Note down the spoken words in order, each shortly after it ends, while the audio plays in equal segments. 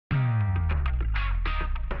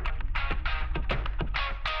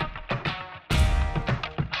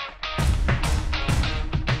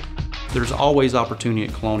There's always opportunity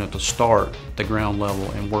at Colonial to start at the ground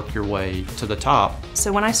level and work your way to the top.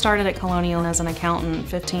 So when I started at Colonial as an accountant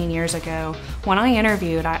 15 years ago, when I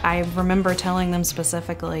interviewed, I remember telling them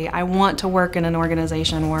specifically, I want to work in an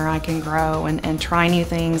organization where I can grow and try new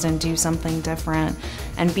things and do something different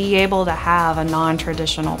and be able to have a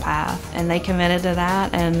non-traditional path. And they committed to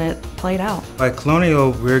that, and it played out. At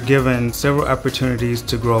Colonial, we're given several opportunities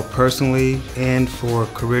to grow personally and for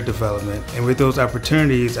career development. And with those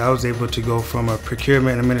opportunities, I was able to go from a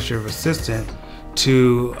procurement administrative assistant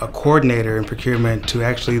to a coordinator in procurement to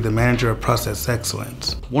actually the manager of process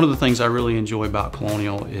excellence. One of the things I really enjoy about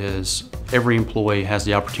Colonial is every employee has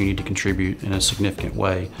the opportunity to contribute in a significant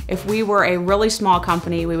way. If we were a really small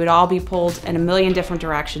company, we would all be pulled in a million different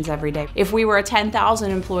directions every day. If we were a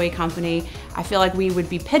 10,000 employee company, I feel like we would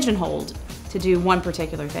be pigeonholed to do one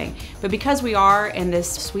particular thing. But because we are in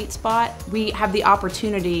this sweet spot, we have the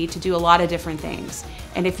opportunity to do a lot of different things.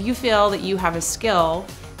 And if you feel that you have a skill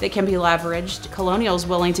that can be leveraged, Colonial is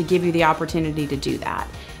willing to give you the opportunity to do that.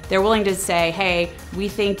 They're willing to say, hey, we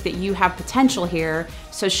think that you have potential here,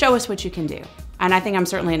 so show us what you can do. And I think I'm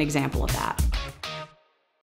certainly an example of that.